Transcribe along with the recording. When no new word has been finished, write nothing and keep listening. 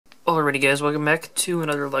Alrighty guys, welcome back to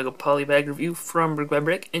another LEGO Polybag review from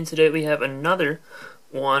BrickByBrick, and today we have another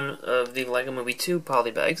one of the LEGO Movie 2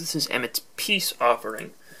 Polybags. This is Emmet's Peace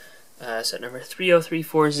Offering. Set number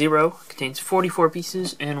 30340, contains 44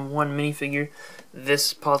 pieces and one minifigure.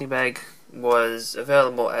 This polybag was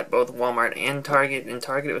available at both Walmart and Target. In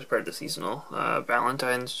Target it was part of the seasonal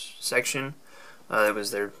Valentine's section. It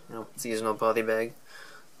was their seasonal polybag.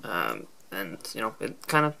 And, it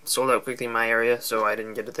kind of sold out quickly in my area, so I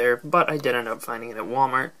didn't get it there. But I did end up finding it at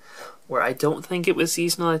Walmart, where I don't think it was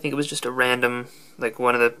seasonal. I think it was just a random, like,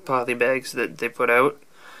 one of the poly bags that they put out.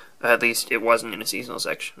 At least it wasn't in a seasonal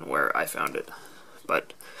section where I found it.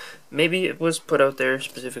 But maybe it was put out there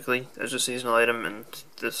specifically as a seasonal item, and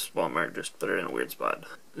this Walmart just put it in a weird spot.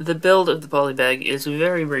 The build of the poly bag is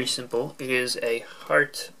very, very simple. It is a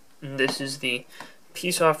heart, and this is the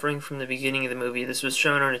peace offering from the beginning of the movie. This was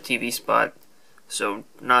shown on a TV spot, so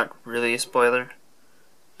not really a spoiler.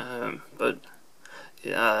 But if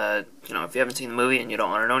you haven't seen the movie and you don't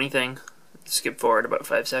want to know anything, skip forward about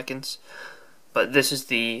 5 seconds. But this is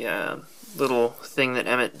the little thing that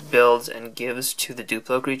Emmet builds and gives to the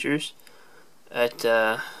Duplo creatures at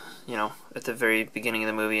the very beginning of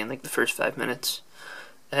the movie, in like the first 5 minutes.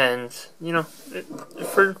 And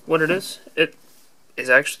for what it is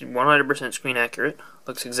actually 100% screen accurate.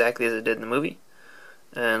 Looks exactly as it did in the movie,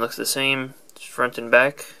 and looks the same front and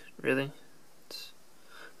back, really,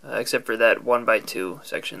 except for that 1x2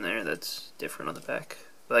 section there that's different on the back.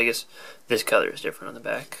 Well, I guess this color is different on the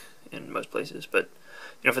back in most places, but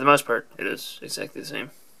for the most part it is exactly the same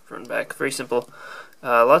front and back. Very simple.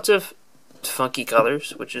 Lots of funky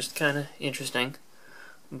colors, which is kind of interesting,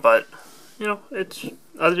 but it's,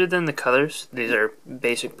 other than the colors, these are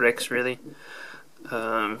basic bricks, really.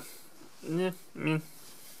 Yeah, I mean,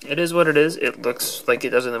 it is what it is. It looks like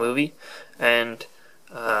it does in the movie, and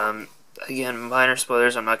again, minor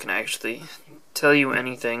spoilers. I'm not going to actually tell you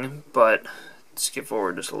anything, but skip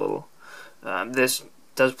forward just a little. This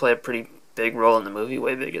does play a pretty big role in the movie,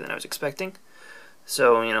 way bigger than I was expecting.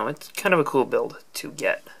 So it's kind of a cool build to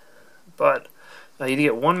get. But you do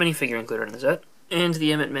get one minifigure included in the set, and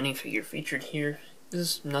the Emmet minifigure featured here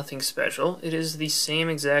is nothing special. It is the same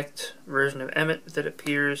exact version of Emmet that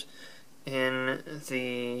appears in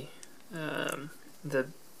the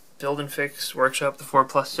Build and Fix Workshop, the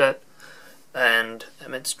 4+ set, and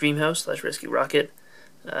Emmet's Dreamhouse / Rescue Rocket.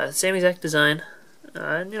 Same exact design.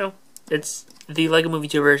 It's the LEGO Movie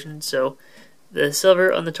 2 version, so the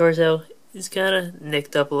silver on the torso is kind of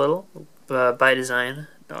nicked up a little by design,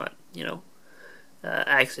 not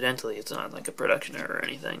accidentally. It's not like a production error or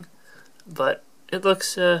anything, but it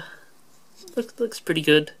looks pretty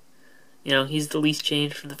good. He's the least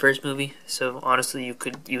changed from the first movie, so honestly you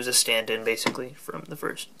could use a stand-in basically from the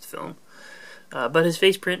first film. But his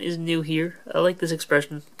face print is new here. I like this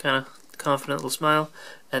expression, kind of confident little smile,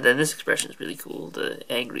 and then this expression is really cool, the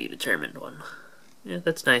angry, determined one. Yeah,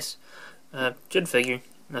 that's nice. Good figure,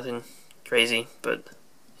 nothing crazy, but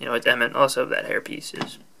it's Emmet. Also, that hairpiece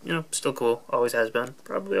is still cool, always has been,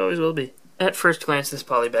 probably always will be. At first glance, this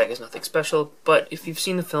polybag is nothing special, but if you've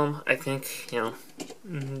seen the film, I think,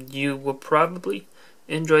 you will probably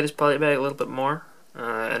enjoy this polybag a little bit more.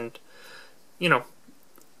 And,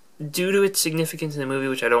 due to its significance in the movie,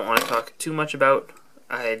 which I don't want to talk too much about,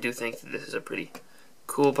 I do think that this is a pretty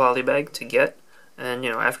cool polybag to get. And,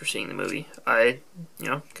 after seeing the movie, I,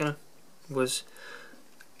 kind of was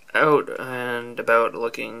out and about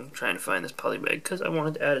trying to find this polybag, because I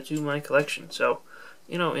wanted to add it to my collection. So,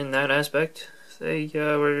 in that aspect, they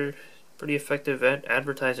were pretty effective at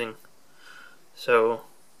advertising. So,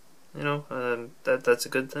 that's a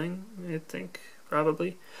good thing, I think,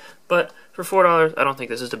 probably. But for $4, I don't think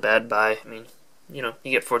this is a bad buy. I mean, you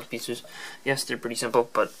get 40 pieces. Yes, they're pretty simple,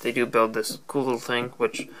 but they do build this cool little thing,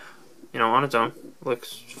 which, on its own,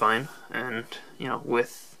 looks fine. And,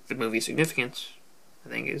 with the movie significance, I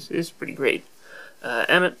think is pretty great.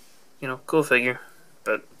 Emmet, cool figure,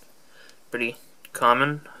 but pretty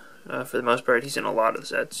common for the most part. He's in a lot of the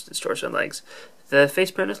sets, his torso and legs. The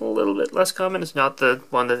face print is a little bit less common. It's not the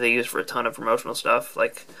one that they use for a ton of promotional stuff,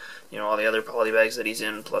 like all the other polybags that he's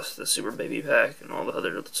in, plus the Super Baby Pack and all the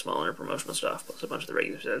other smaller promotional stuff, plus a bunch of the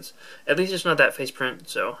regular sets. At least it's not that face print,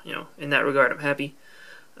 so in that regard I'm happy.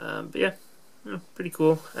 But yeah, pretty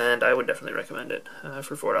cool, and I would definitely recommend it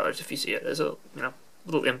for $4 if you see it as a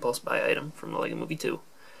little impulse buy item from the LEGO Movie 2.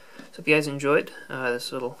 So if you guys enjoyed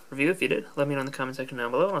this little review, if you did, let me know in the comment section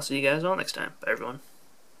down below, and I'll see you guys all next time. Bye everyone.